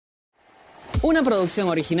una producción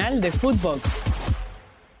original de Footbox.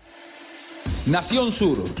 Nación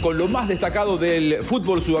Sur, con lo más destacado del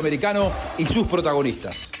fútbol sudamericano y sus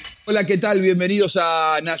protagonistas. Hola, ¿qué tal? Bienvenidos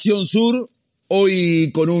a Nación Sur.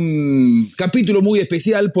 Hoy con un capítulo muy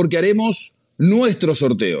especial porque haremos nuestro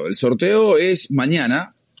sorteo. El sorteo es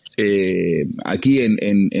mañana, aquí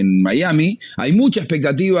en Miami. Hay mucha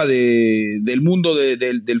expectativa del mundo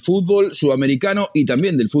del fútbol sudamericano y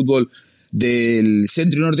también del fútbol del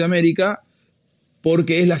Centro y Norteamérica,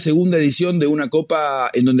 porque es la segunda edición de una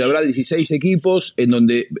copa en donde habrá 16 equipos, en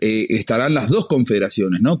donde estarán las dos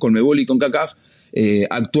confederaciones, ¿no? Conmebol y CONCACAF,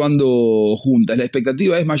 actuando juntas. La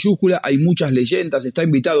expectativa es mayúscula, hay muchas leyendas, está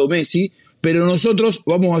invitado Messi, pero nosotros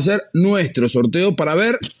vamos a hacer nuestro sorteo para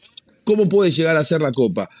ver cómo puede llegar a ser la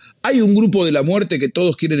copa. Hay un grupo de la muerte que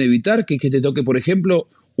todos quieren evitar, que es que te toque, por ejemplo,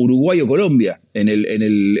 Uruguay o Colombia en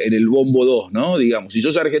el bombo 2, ¿no? Digamos, si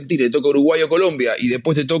sos argentino y te toca Uruguay o Colombia y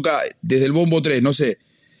después te toca desde el bombo 3, no sé,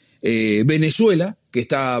 Venezuela, que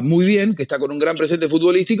está muy bien, que está con un gran presente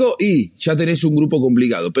futbolístico, y ya tenés un grupo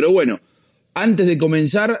complicado. Pero bueno, antes de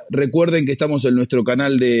comenzar, recuerden que estamos en nuestro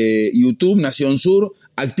canal de YouTube, Nación Sur,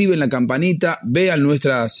 activen la campanita, vean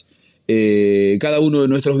cada uno de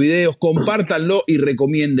nuestros videos, compártanlo y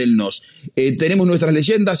recomiéndennos. Tenemos nuestras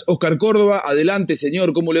leyendas. Oscar Córdoba, adelante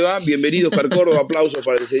señor, ¿cómo le va? Bienvenido Oscar Córdoba, aplausos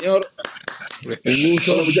para el señor. Un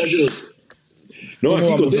gusto. Hola muchachos. No, aquí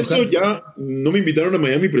vamos, contesto, Oscar? ya no me invitaron a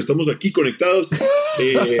Miami, pero estamos aquí conectados.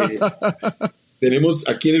 Tenemos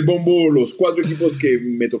aquí en el bombo los 4 equipos que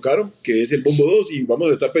me tocaron, que es el bombo 2, y vamos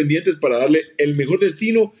a estar pendientes para darle el mejor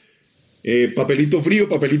destino. Papelito frío,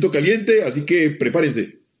 papelito caliente, así que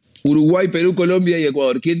prepárense. Uruguay, Perú, Colombia y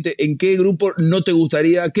Ecuador. ¿En qué grupo no te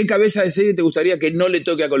gustaría, qué cabeza de serie te gustaría que no le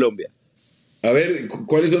toque a Colombia? A ver,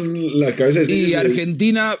 ¿cuáles son las cabezas de serie? Y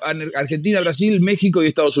Argentina, Brasil, México y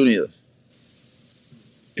Estados Unidos.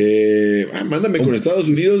 Mándame con Estados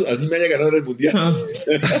Unidos, así me haya ganado el Mundial.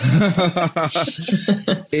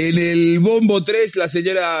 En el bombo 3, la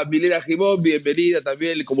señora Milena Gimón, bienvenida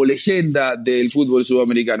también como leyenda del fútbol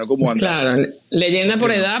sudamericano. ¿Cómo anda? Claro, leyenda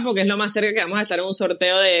por edad, porque es lo más cerca que vamos a estar en un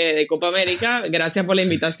sorteo de Copa América. Gracias por la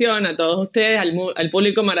invitación a todos ustedes, al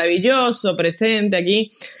público maravilloso presente aquí.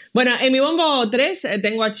 Bueno, en mi bombo 3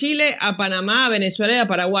 tengo a Chile, a Panamá, a Venezuela y a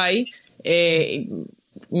Paraguay.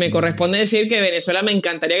 Me corresponde decir que Venezuela me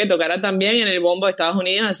encantaría que tocara también en el bombo de Estados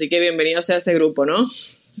Unidos, así que bienvenido sea ese grupo, ¿no?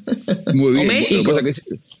 Muy bien. México. Lo que pasa es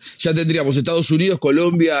que ya tendríamos Estados Unidos,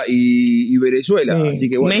 Colombia y Venezuela. Sí. Así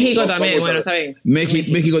que bueno, México también, bueno, está bien.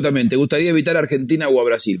 México también. ¿Te gustaría evitar a Argentina o a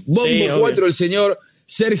Brasil? Bombo 4, el señor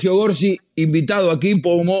Sergio Gorsi, invitado aquí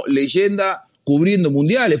como leyenda, cubriendo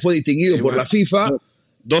mundiales, fue distinguido por la FIFA.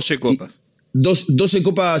 12 copas. 12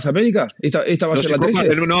 Copas América. ¿Esta va a ser la 13?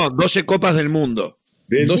 12 copas del mundo.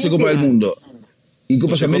 12 Copas del Mundo. ¿Y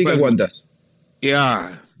Copas América cuántas?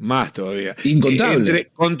 Ya, más todavía. Incontable.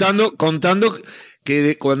 Contando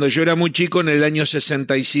que cuando yo era muy chico, en el año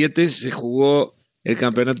 67, se jugó el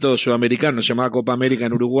campeonato sudamericano, se llamaba Copa América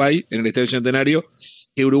en Uruguay, en el Estadio Centenario,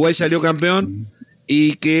 que Uruguay salió campeón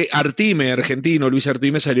y que argentino, Luis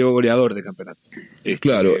Artime, salió goleador del campeonato.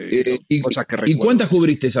 Claro. ¿Y cuántas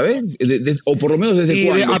cubriste, sabes? O por lo menos desde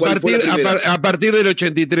cuándo. A partir del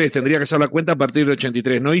 83, tendría que hacer la cuenta a partir del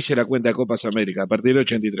 83. No hice la cuenta de Copas América, a partir del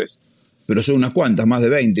 83. Pero son unas cuantas, más de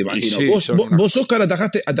 20, imagino. Sí, ¿Vos, Oscar,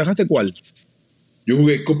 atajaste cuál? Yo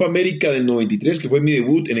jugué Copa América del 93, que fue mi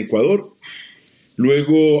debut en Ecuador.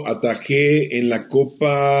 Luego atajé en la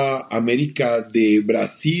Copa América de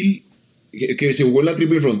Brasil, que se jugó en la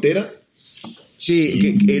Triple Frontera.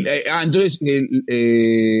 Sí, entonces,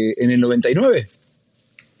 ¿en el 99?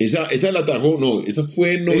 Esa la atajó, no, esa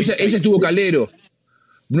fue... Esa estuvo Calero.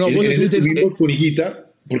 No, vos estuvimos con Higuita,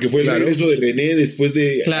 porque fue el regreso de René después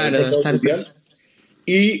de claro, el Mundial.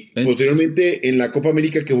 Y posteriormente en la Copa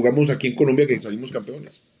América que jugamos aquí en Colombia, que salimos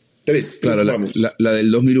campeones. 3. Claro, la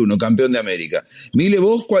del 2001, campeón de América. Mile,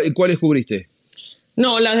 ¿vos cuáles cubriste?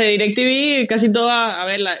 No, las de DirecTV, casi todas, a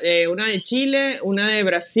ver, una de Chile, una de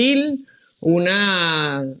Brasil,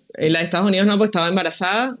 la de Estados Unidos no, pues estaba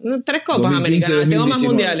embarazada. 3 Copas Américas, tengo más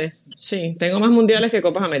mundiales. Sí, tengo más mundiales que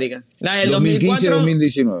Copas Américas. La del 2015 y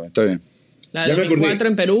 2019, está bien. La del 2004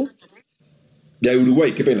 en Perú. Ya de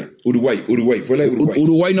Uruguay, qué pena. Uruguay, fue la de Uruguay.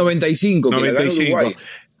 Uruguay 95, que 95. La ganó Uruguay.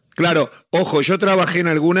 Claro, ojo, yo trabajé en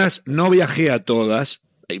algunas, no viajé a todas,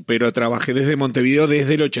 pero trabajé desde Montevideo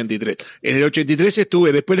desde el 83. En el 83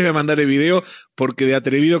 estuve, después les voy a mandar el video, porque de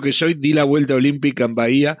atrevido que soy, di la vuelta olímpica en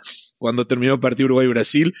Bahía, cuando terminó el partido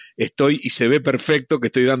Uruguay-Brasil, y se ve perfecto que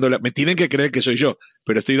estoy dando me tienen que creer que soy yo,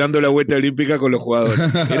 pero estoy dando la vuelta olímpica con los jugadores.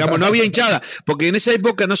 No había hinchada, porque en esa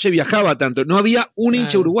época no se viajaba tanto, no había un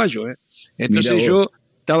hincha uruguayo, Entonces yo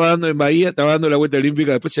estaba dando en Bahía, estaba dando la vuelta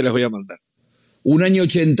olímpica, después se las voy a mandar. Un año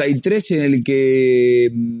 83 en el que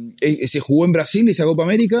se jugó en Brasil esa Copa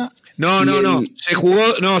América. No. Se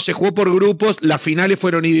jugó por grupos, las finales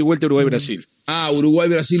fueron ida y vuelta Uruguay-Brasil.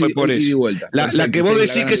 Uruguay-Brasil por ida y eso. vuelta. La que vos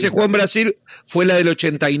decís que se jugó en Brasil fue la del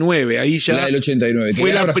 89, ahí ya. La del 89.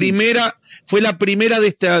 Fue la primera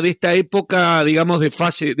de esta época, digamos, de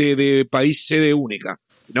fase de país sede única.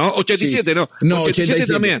 ¿No? 87, sí. No, 87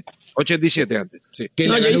 también. 87 antes, sí. Que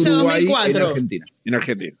no, la yo hice Uruguay 2004. En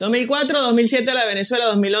Argentina. 2004, 2007 la de Venezuela,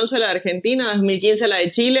 2011 la de Argentina, 2015 la de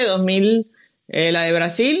Chile, 2000 la de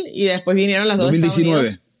Brasil y después vinieron las dos 2019. de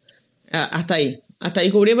Estados Unidos. Hasta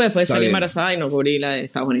ahí cubrí, pero después salí bien. embarazada y no cubrí la de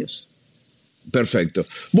Estados Unidos. Perfecto.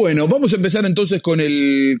 Bueno, vamos a empezar entonces con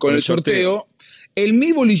el sorteo.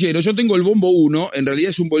 Mi bolillero, yo tengo el Bombo 1, en realidad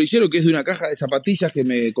es un bolillero que es de una caja de zapatillas que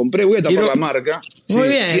me compré, voy a tapar la marca. Muy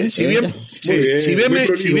bien. Si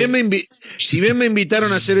bien me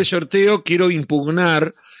invitaron a hacer el sorteo, quiero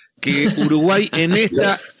impugnar que Uruguay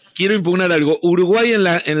quiero impugnar algo. Uruguay en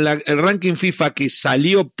el ranking FIFA que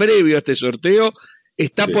salió previo a este sorteo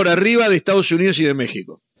está por arriba de Estados Unidos y de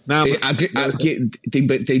México. Nada más.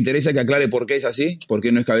 ¿Te interesa que aclare por qué es así? ¿Por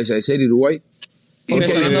qué no es cabeza de serie Uruguay? Porque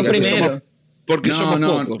son los primeros. Porque somos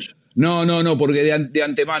pocos. No, porque de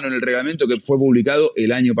antemano en el reglamento que fue publicado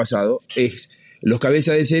el año pasado, los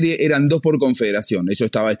cabezas de serie eran 2 por confederación, eso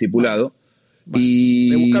estaba estipulado. Y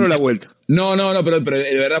me buscaron la vuelta. No, pero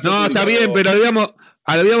de verdad fue No, está bien, pero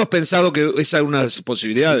habíamos pensado que esa era una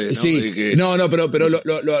posibilidad. ¿No? Sí, pero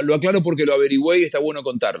lo aclaro porque lo averigüé y está bueno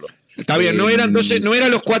contarlo. Está bien, no eran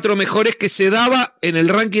los 4 mejores que se daba en el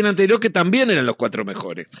ranking anterior, que también eran los 4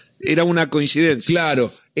 mejores. Era una coincidencia.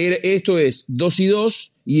 Claro, esto es 2 y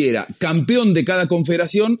 2 y era campeón de cada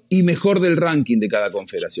confederación y mejor del ranking de cada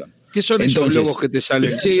confederación. ¿Qué son esos globos que te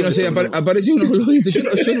salen? Sí, no sé, apareció unos globitos. Yo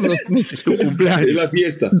no tu cumpleaños. Es la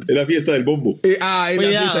fiesta del bombo. Es la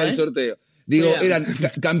fiesta del sorteo. Digo, eran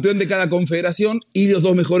campeón de cada confederación y los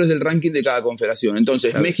 2 mejores del ranking de cada confederación.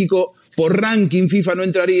 Entonces, claro. México por ranking FIFA no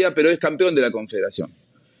entraría, pero es campeón de la confederación.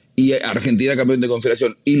 Y Argentina campeón de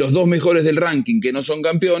confederación. Y los 2 mejores del ranking que no son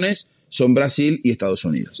campeones son Brasil y Estados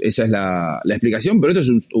Unidos. Esa es la explicación, pero esto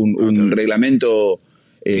es un reglamento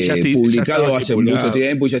publicado hace mucho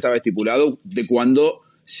tiempo y ya estaba estipulado de cuando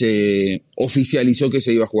se oficializó que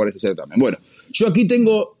se iba a jugar este certamen. Bueno, yo aquí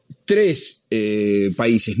tengo 3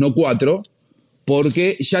 países, no 4,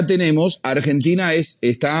 porque ya tenemos, Argentina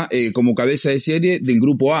está como cabeza de serie del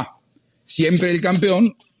grupo A. Siempre el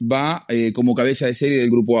campeón va como cabeza de serie del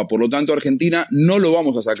grupo A. Por lo tanto, Argentina no lo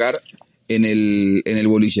vamos a sacar en el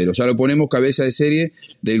bolillero. Ya lo ponemos cabeza de serie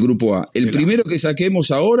del grupo A. El primero que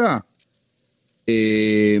saquemos ahora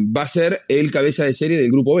va a ser el cabeza de serie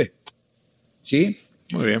del grupo B. ¿Sí?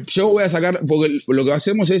 Muy bien. Yo voy a sacar, porque lo que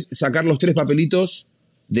hacemos es sacar los 3 papelitos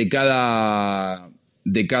de cada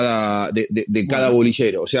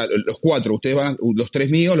bolillero. O sea, los 4, ustedes van, los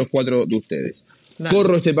 3 míos, los 4 de ustedes. Dale.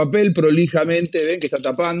 Corro este papel prolijamente, ven que está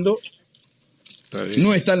tapando.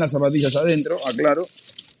 No están las zapatillas adentro, aclaro.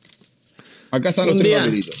 Acá están los 3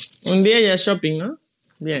 papelitos. Un día ya shopping, ¿no?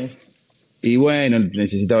 Bien. Y bueno,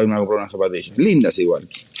 necesitaba irme a comprar unas zapatillas. Lindas igual.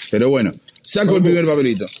 Pero bueno, saco el primer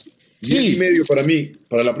papelito. 10.5 para mí,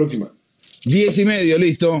 para la próxima. 10.5,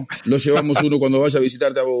 listo. Lo llevamos uno cuando vaya a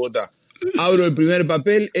visitarte a Bogotá. Abro el primer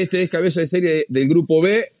papel. Este es cabeza de serie del grupo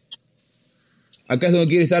B. Acá es donde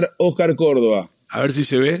quiere estar Oscar Córdoba. A ver si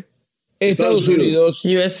se ve. Estados Unidos.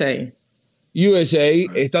 USA.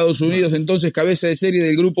 Estados Unidos, entonces cabeza de serie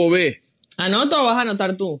del grupo B. ¿Anoto o vas a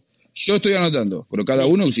anotar tú? Yo estoy anotando, pero cada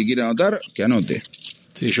uno, si quiere anotar, que anote.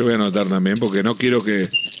 Sí, yo voy a anotar también, porque no quiero que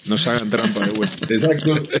nos hagan trampa de vuelta.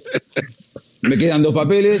 Exacto. Me quedan 2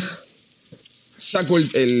 papeles. Saco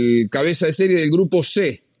el cabeza de serie del grupo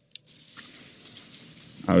C.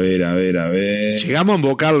 A ver. Llegamos a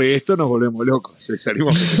invocarle esto, nos volvemos locos.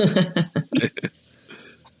 Salimos.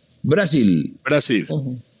 Brasil.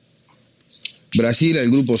 Brasil, el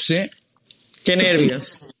grupo C. Qué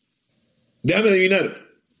nervios. Déjame adivinar.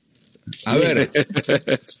 A ver.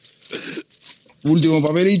 Último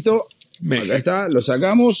papelito. Acá está, lo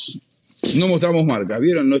sacamos. No mostramos marcas,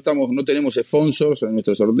 ¿vieron? No tenemos sponsors en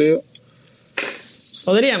nuestro sorteo.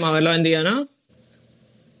 Podríamos haberlo vendido, ¿no?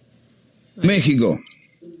 México.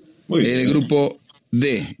 Muy bien. En el grupo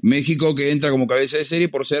D. México, que entra como cabeza de serie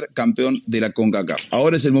por ser campeón de la CONCACAF.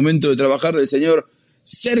 Ahora es el momento de trabajar del señor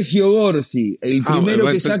Sergio Gorsi. El primero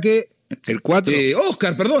que saque... ¿El 4?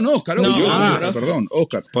 Oscar. No. Perdón,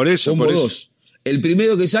 Oscar. Por eso. 2. El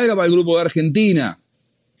primero que salga para el grupo de Argentina.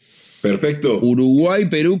 Perfecto. Uruguay,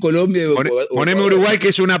 Perú, Colombia y Poneme Uruguay, que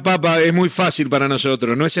es una papa, es muy fácil para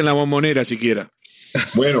nosotros. No es en la Bombonera siquiera.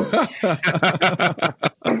 Bueno,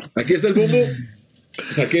 aquí está el bombo.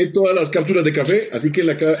 Saqué todas las cápsulas de café, así que en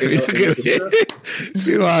la cocina.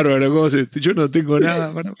 Qué bárbaro, yo no tengo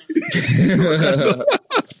nada.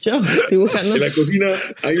 Yo estoy buscando. En la cocina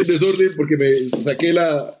hay un desorden porque me saqué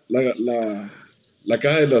la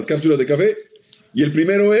caja de las cápsulas de café. Y el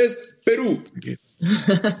primero es Perú.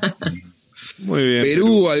 Muy bien.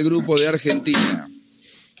 Perú al grupo de Argentina.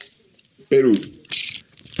 Perú.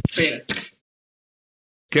 Espera.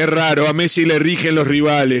 Qué raro, a Messi le rigen los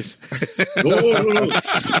rivales. No.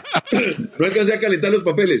 No alcancé a calentar los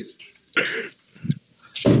papeles.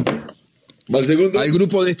 ¿Va el segundo? Al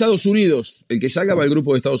grupo de Estados Unidos. El que salga va al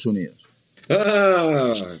grupo de Estados Unidos.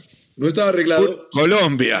 No estaba arreglado.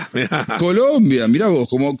 Colombia. Colombia, mirá vos,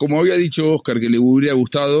 como había dicho Oscar, que le hubiera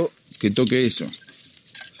gustado que toque eso.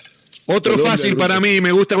 Otro Colombia, fácil para mí,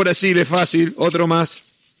 me gusta Brasil, es fácil. Otro más.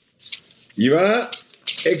 Y va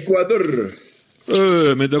Ecuador.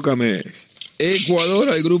 Me toca a mí. Ecuador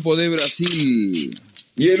al grupo de Brasil.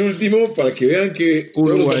 Y el último, para que vean que todos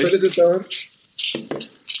los Uruguay. papeles estaban.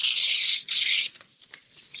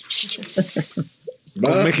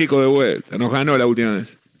 Con México de vuelta. Nos ganó la última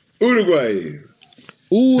vez. Uruguay.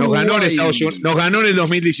 Nos ganó en Estados Unidos. Nos ganó en el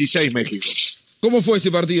 2016 México. ¿Cómo fue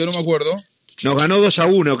ese partido? No me acuerdo. Nos ganó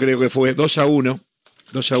 2-1, creo que fue. 2-1.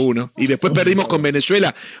 Y después perdimos con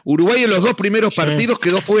Venezuela. Uruguay en los dos primeros partidos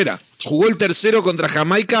quedó fuera. Jugó el tercero contra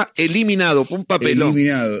Jamaica, eliminado. Fue un papelón.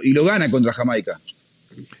 Eliminado. Y lo gana contra Jamaica.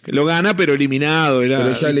 Lo gana, pero eliminado.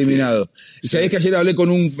 Pero ya eliminado. Y sabés que ayer me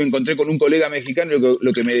encontré con un colega mexicano y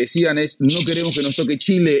lo que me decían es, no queremos que nos toque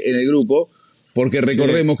Chile en el grupo, porque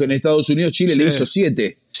recordemos que en Estados Unidos Chile le hizo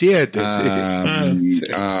 7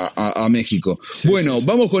 a México. Bueno,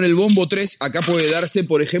 vamos con el bombo 3. Acá puede darse,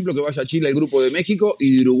 por ejemplo, que vaya Chile al grupo de México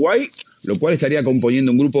y de Uruguay, lo cual estaría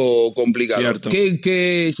componiendo un grupo complicado.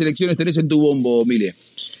 ¿Qué selecciones tenés en tu bombo, Mile?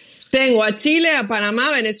 Tengo a Chile, a Panamá,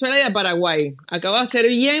 a Venezuela y a Paraguay. Acaba de ser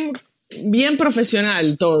bien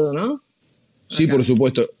profesional todo, ¿no? Sí, por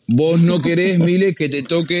supuesto. Vos no querés, Mile, que te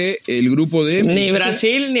toque el grupo de... Ni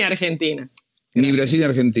Brasil ni Argentina. Ni Brasil ni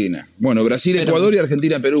Argentina. Bueno, Brasil, Ecuador y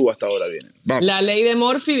Argentina, Perú hasta ahora vienen. Vamos. La ley de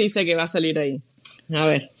Murphy dice que va a salir ahí. A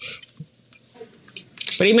ver.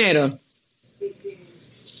 Primero.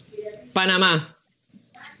 Panamá.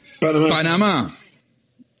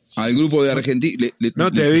 Al grupo de Argentina.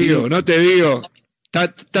 No te digo.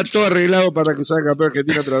 Está todo arreglado para que salga campeón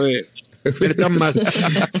Argentina otra vez. Pero están mal.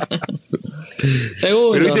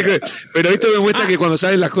 Segundo. Pero esto demuestra que cuando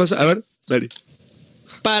salen las cosas. A ver, dale.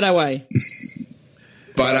 Paraguay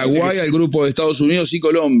al grupo de Estados Unidos y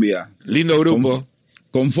Colombia. Lindo grupo.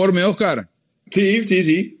 ¿Conforme, Oscar?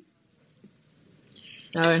 Sí.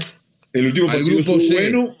 A ver. El último partido grupo estuvo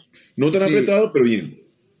C. bueno, no tan apretado, pero bien.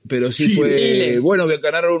 Pero sí fue Chile. bueno que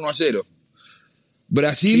ganaron 1-0.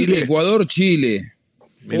 Brasil, Chile. Ecuador, Chile.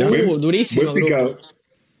 Durísimo buen picado. grupo.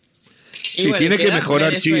 Sí, tiene que mejorar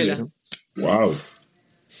Venezuela. Chile, ¿no?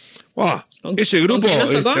 Wow. Ese grupo ¿con quién nos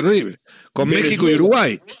es tocó? terrible. Con Venezuela. México y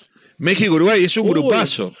Uruguay. México-Uruguay es un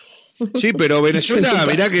grupazo. Sí, pero Venezuela,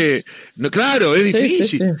 mirá que... No, claro, es difícil.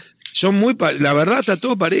 Sí. Son muy... La verdad, está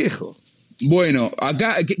todo parejo. Bueno,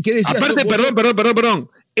 acá, ¿qué decías? Aparte, perdón.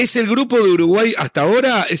 Es el grupo de Uruguay, hasta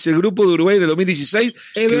ahora, es el grupo de Uruguay del 2016,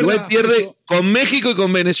 que Uruguay pierde con México y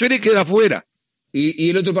con Venezuela y queda fuera. Y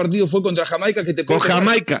el otro partido fue contra Jamaica, que te Con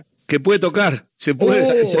Jamaica, que puede tocar.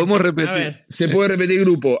 Podemos repetir. Se puede repetir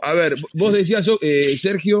grupo. A ver, vos decías,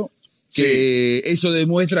 Sergio, que eso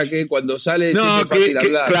demuestra que cuando sale No, es fácil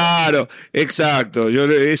hablar. Claro, exacto.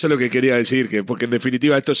 Eso es lo que quería decir, porque en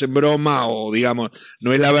definitiva esto es en broma o digamos,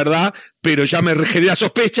 no es la verdad, pero ya me genera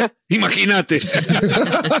sospecha, imagínate.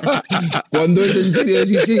 Cuando es en serio,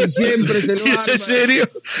 decís, sí, siempre se lo Si es en arma. serio,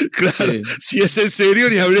 claro, Sí. si es en serio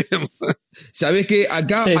ni hablemos. Sabés que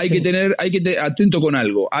acá hay que tener, atento con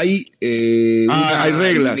algo. Hay hay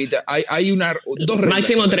reglas. Hay dos reglas.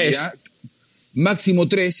 Máximo 3. Máximo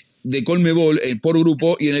 3 de Conmebol por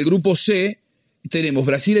grupo, y en el grupo C tenemos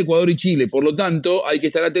Brasil, Ecuador y Chile. Por lo tanto, hay que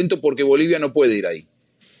estar atento porque Bolivia no puede ir ahí.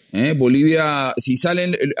 Bolivia, si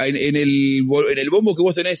salen en el bombo que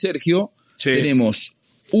vos tenés, Sergio, tenemos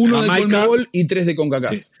 1 de Conmebol y 3 de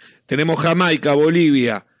CONCACAF. Sí. Tenemos Jamaica,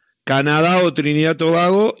 Bolivia, Canadá o Trinidad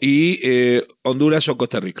Tobago y Honduras o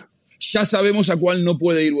Costa Rica. Ya sabemos a cuál no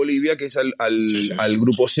puede ir Bolivia, que es al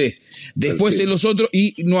grupo C. Después en los otros,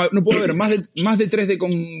 y no puede haber más de 3 de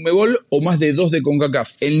Conmebol o más de 2 de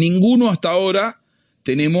CONCACAF. En ninguno hasta ahora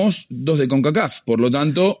tenemos 2 de CONCACAF. Por lo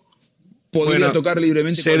tanto, podría tocar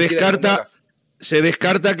libremente. Se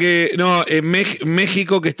descarta que en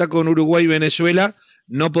México, que está con Uruguay y Venezuela,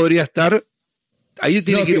 no podría estar. Ahí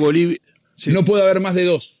tiene que ir Bolivia. Sí. No puede haber más de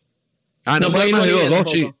 2. No puede ir más de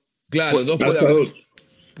dos, sí. Claro, dos puede Hasta haber. dos.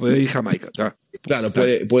 Puede ir Jamaica, está. Claro,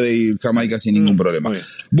 puede ir Jamaica sin ningún problema. Muy bien.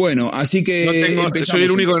 Bueno, así que Soy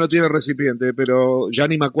el único que no tiene recipiente, pero ya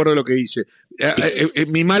ni me acuerdo lo que hice.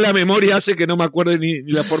 Mi mala memoria hace que no me acuerde ni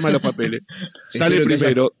la forma de los papeles. Sale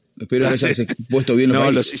primero. Espero que hayas puesto bien los No,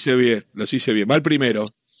 países. los hice bien. Va el primero.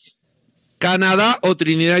 Canadá o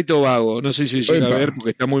Trinidad y Tobago. No sé si llega a ver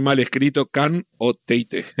porque está muy mal escrito. Can o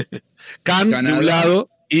Teite. Can de un lado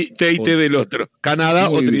y Teite del otro. Canadá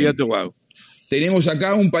o Trinidad y Tobago. Tenemos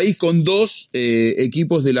acá un país con dos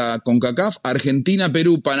equipos de la CONCACAF, Argentina,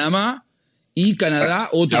 Perú, Panamá y Canadá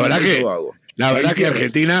o Trinidad y Tobago. La verdad que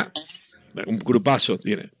Argentina, un grupazo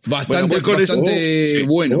tiene. Bastante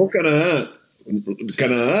bueno. No,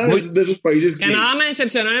 Canadá es de esos países que... Canadá me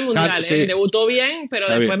decepcionó en el Mundial, Sí. Debutó bien, pero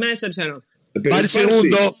Está después bien. me decepcionó. Va el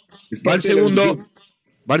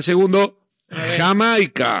segundo. A ver.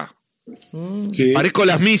 Jamaica. Sí. Parezco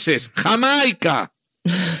las Mises. Jamaica.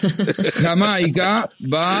 Jamaica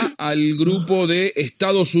va al grupo de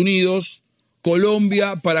Estados Unidos,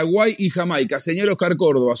 Colombia, Paraguay y Jamaica. Señor Oscar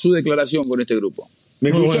Córdoba, su declaración con este grupo.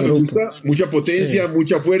 Me gusta. Mucha potencia,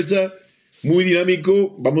 mucha fuerza, muy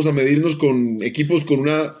dinámico. Vamos a medirnos con equipos con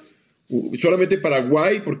solamente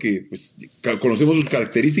Paraguay, porque pues, conocemos sus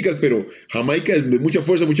características, pero Jamaica es de mucha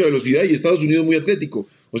fuerza, mucha velocidad y Estados Unidos muy atlético.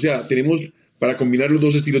 O sea, tenemos para combinar los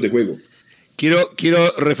dos estilos de juego.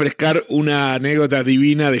 Quiero refrescar una anécdota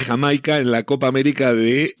divina de Jamaica en la Copa América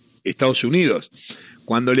de Estados Unidos.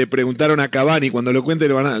 Cuando le preguntaron a Cavani, cuando lo cuente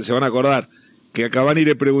se van a acordar, que a Cavani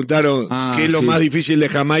le preguntaron qué es lo más difícil de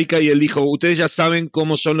Jamaica y él dijo, ustedes ya saben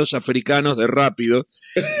cómo son los africanos de rápido.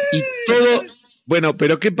 Y todo, bueno,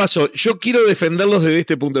 pero ¿qué pasó? Yo quiero defenderlos desde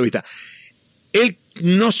este punto de vista.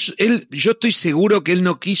 Yo estoy seguro que él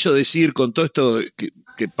no quiso decir con todo esto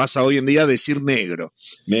que pasa hoy en día, decir negro.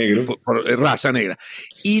 Por raza negra.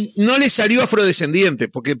 Y no le salió afrodescendiente,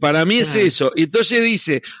 porque para mí es eso. Y entonces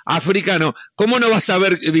dice, africano, ¿cómo no vas a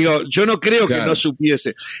ver? Digo, yo no creo que no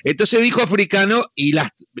supiese. Entonces dijo africano y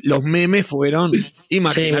los memes fueron,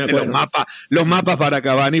 imagínate, los mapas para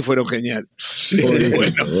Cavani fueron geniales.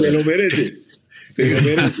 Bueno, se lo merece.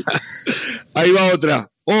 Ahí va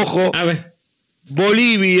otra. Ojo. A ver.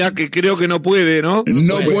 Bolivia, que creo que no puede, ¿no?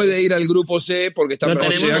 No puede ir al grupo C porque está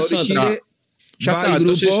tenemos de Chile. Ya va está, al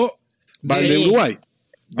grupo va de Uruguay.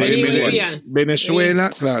 Bolivia. Venezuela,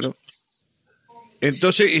 claro.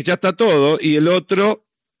 Entonces, y ya está todo. Y el otro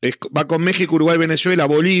va con México, Uruguay, Venezuela,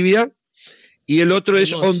 Bolivia. Y el otro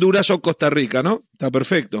es Honduras o Costa Rica, ¿no? Está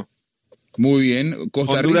perfecto. Muy bien.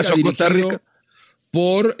 Honduras o Costa Rica.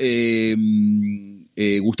 Por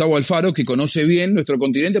Gustavo Alfaro, que conoce bien nuestro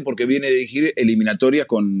continente porque viene a dirigir eliminatorias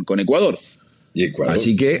con Ecuador. Y Ecuador.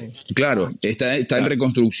 Así que, claro, está en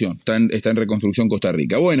reconstrucción. Está en reconstrucción Costa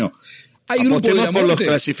Rica. Bueno, hay grupos de la por los muerte.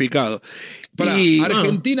 clasificados. Para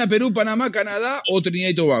Argentina, Perú, Panamá, Canadá o Trinidad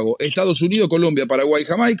y Tobago. Estados Unidos, Colombia, Paraguay,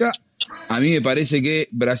 Jamaica. A mí me parece que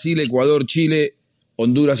Brasil, Ecuador, Chile,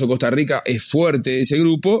 Honduras o Costa Rica es fuerte ese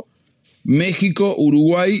grupo. México,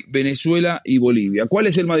 Uruguay, Venezuela y Bolivia. ¿Cuál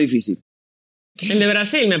es el más difícil? El de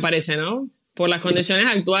Brasil, me parece, ¿no? Por las condiciones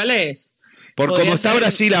actuales. Por cómo está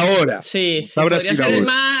Brasil ahora. Sí, está podría Brasil ser ahora. el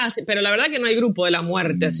más. Pero la verdad que no hay grupo de la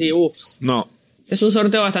muerte así, No. Es un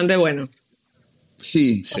sorteo bastante bueno.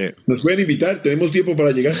 Sí. Nos pueden invitar, tenemos tiempo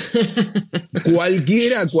para llegar.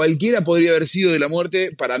 Cualquiera podría haber sido de la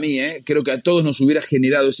muerte para mí, creo que a todos nos hubiera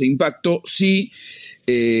generado ese impacto si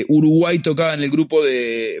Uruguay tocaba en el grupo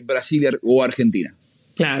de Brasil o Argentina.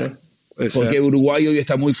 Claro. Porque Uruguay hoy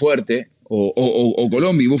está muy fuerte, o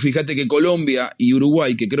Colombia, y vos fijate que Colombia y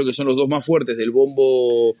Uruguay, que creo que son los dos más fuertes del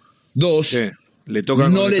bombo 2,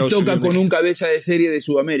 no le toca con un cabeza de serie de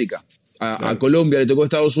Sudamérica. A Colombia le tocó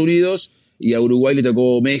Estados Unidos y a Uruguay le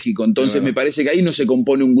tocó México. Entonces me parece que ahí no se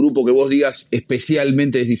compone un grupo que vos digas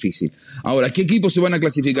especialmente es difícil. Ahora, ¿qué equipos se van a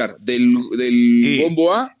clasificar? ¿Del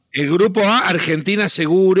bombo A? El grupo A, Argentina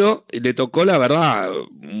seguro, le tocó la verdad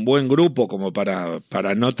un buen grupo como para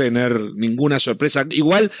no tener ninguna sorpresa.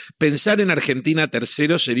 Igual pensar en Argentina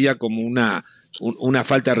tercero sería como una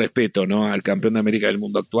falta de respeto, ¿no? Al campeón de América del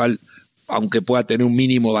mundo actual, aunque pueda tener un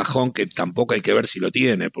mínimo bajón, que tampoco hay que ver si lo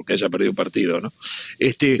tiene, porque haya perdido un partido, ¿no?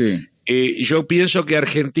 Yo pienso que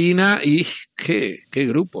Argentina, y qué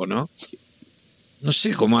grupo, ¿no? No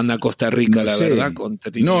sé cómo anda Costa Rica, la verdad, con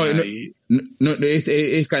Trinidad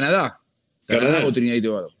es Canadá. Canadá o Trinidad y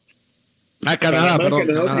Tobago. Canadá,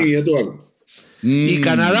 Trinidad y Tobago. Y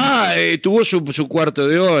Canadá tuvo su cuarto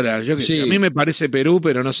de hora. Yo que sé, a mí me parece Perú,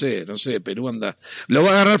 pero no sé, Perú anda. Lo va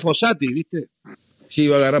a agarrar Fossati, ¿viste? Sí,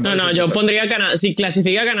 va a agarrar. No, yo pondría Canadá. Si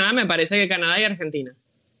clasifica Canadá, me parece que Canadá y Argentina.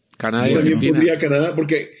 Yo también pondría Canadá,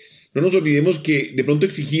 porque no nos olvidemos que de pronto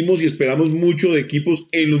exigimos y esperamos mucho de equipos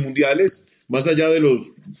en los mundiales, más allá de los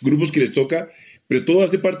grupos que les toca, pero todo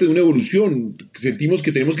hace parte de una evolución. Sentimos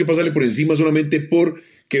que tenemos que pasarle por encima solamente por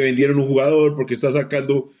que vendieron un jugador, porque está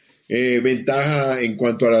sacando ventaja en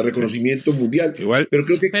cuanto al reconocimiento mundial. Igual. Pero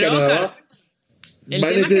creo que Canadá... El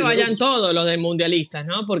tema es que vayan todos los de mundialistas,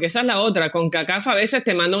 ¿no? Porque esa es la otra. Con CACAF a veces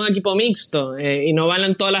te manda un equipo mixto y no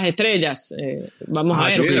van todas las estrellas. Vamos a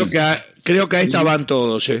ver. Yo creo que a esta van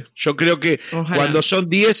todos. Yo creo que Ojalá. cuando son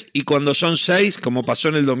 10 y cuando son 6, como pasó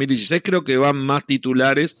en el 2016, creo que van más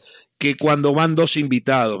titulares que cuando van 2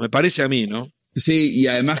 invitados. Me parece a mí, ¿no? Sí, y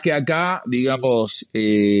además que acá, digamos,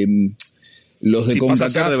 los de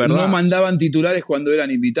CONCACAF no mandaban titulares cuando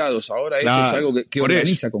eran invitados. Ahora esto es algo que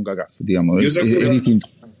organiza CONCACAF, digamos, es distinto.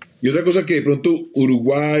 Y otra cosa que de pronto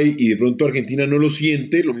Uruguay y de pronto Argentina no lo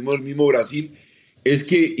siente, lo mismo Brasil, es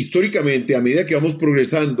que históricamente, a medida que vamos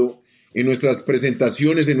progresando en nuestras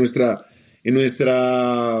presentaciones, en nuestra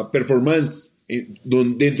performance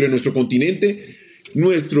dentro de nuestro continente,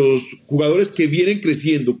 nuestros jugadores que vienen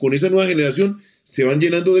creciendo con esa nueva generación se van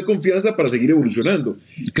llenando de confianza para seguir evolucionando.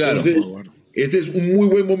 Claro. Entonces, este es un muy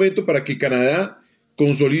buen momento para que Canadá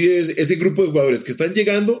consolide ese grupo de jugadores que están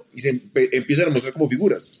llegando y se empiezan a mostrar como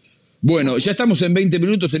figuras. Bueno, ya estamos en 20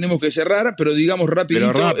 minutos, tenemos que cerrar, pero digamos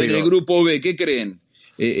rapidito, en el grupo B, ¿qué creen?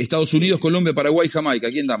 Estados Unidos, Colombia, Paraguay,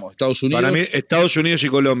 Jamaica. ¿Quién damos? Estados Unidos. Para mí, Estados Unidos y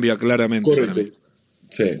Colombia, claramente. Correcto.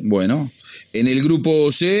 Sí. Bueno, en el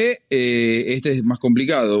grupo C, este es más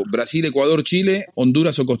complicado. Brasil, Ecuador, Chile,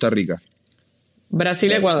 Honduras o Costa Rica.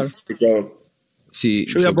 Brasil, Ecuador. Sí,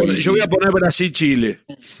 yo voy a poner Brasil-Chile.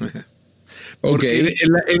 Porque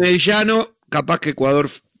en el llano, capaz que Ecuador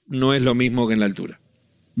no es lo mismo que en la altura.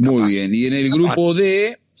 Muy bien. Y en el grupo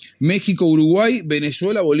D, México, Uruguay,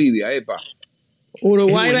 Venezuela, Bolivia. Epa.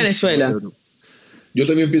 Uruguay, Venezuela. Yo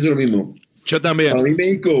también pienso lo mismo. Yo también. Para mí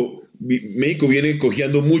México viene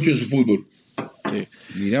cojeando mucho en su fútbol. Sí.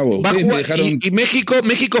 Mirá vos, ustedes me dejaron... y México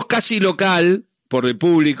es casi local por el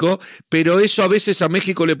público, pero eso a veces a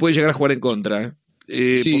México le puede llegar a jugar en contra,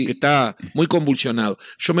 sí. Porque está muy convulsionado.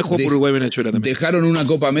 Yo me juego por Uruguay y Venezuela también. Dejaron una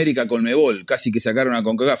Copa América con Conmebol, casi que sacaron a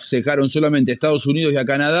CONCACAF. Dejaron solamente a Estados Unidos y a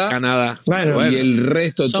Canadá. Bueno. Y el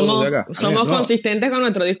resto todos de acá. Somos consistentes con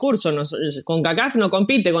nuestro discurso. CONCACAF no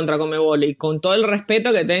compite contra Conmebol, y con todo el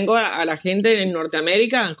respeto que tengo a la gente en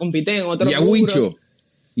Norteamérica, compite en otros rubros.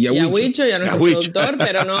 Y a Huicho y a nuestro productor,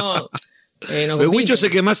 pero no... el Huicho se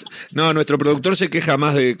que más. No, nuestro productor se queja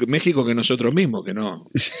más de México que nosotros mismos, que no.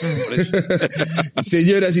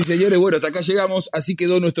 Señoras y señores, bueno, hasta acá llegamos, así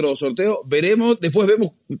quedó nuestro sorteo. Después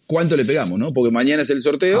vemos cuánto le pegamos, ¿no? Porque mañana es el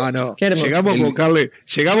sorteo. Ah, no. Llegamos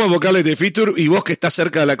a buscarle de feature y vos que estás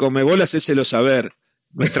cerca de la Conmebol, hacéselo saber.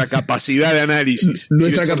 Nuestra capacidad de análisis.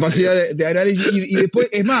 Nuestra capacidad de análisis. Y después,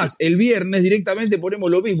 es más, el viernes directamente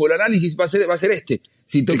ponemos lo mismo. El análisis va a ser este.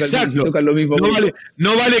 Si tocan lo mismo.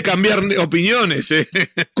 No vale cambiar opiniones.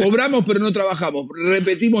 Cobramos, pero no trabajamos.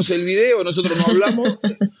 Repetimos el video, nosotros no hablamos.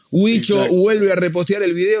 Huicho vuelve a repostear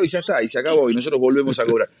el video y ya está. Y se acabó. Y nosotros volvemos a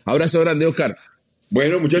cobrar. Abrazo grande, Oscar.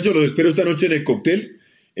 Bueno, muchachos, los espero esta noche en el cóctel.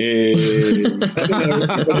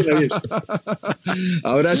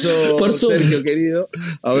 Abrazo, Sergio, querido.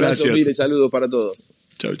 Abrazo, Gracias. Mire, saludos para todos.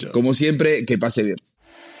 Chau, chau. Como siempre, que pase bien.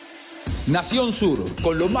 Nación Sur,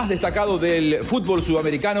 con lo más destacado del fútbol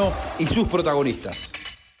sudamericano y sus protagonistas.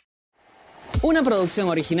 Una producción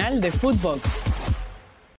original de Footbox.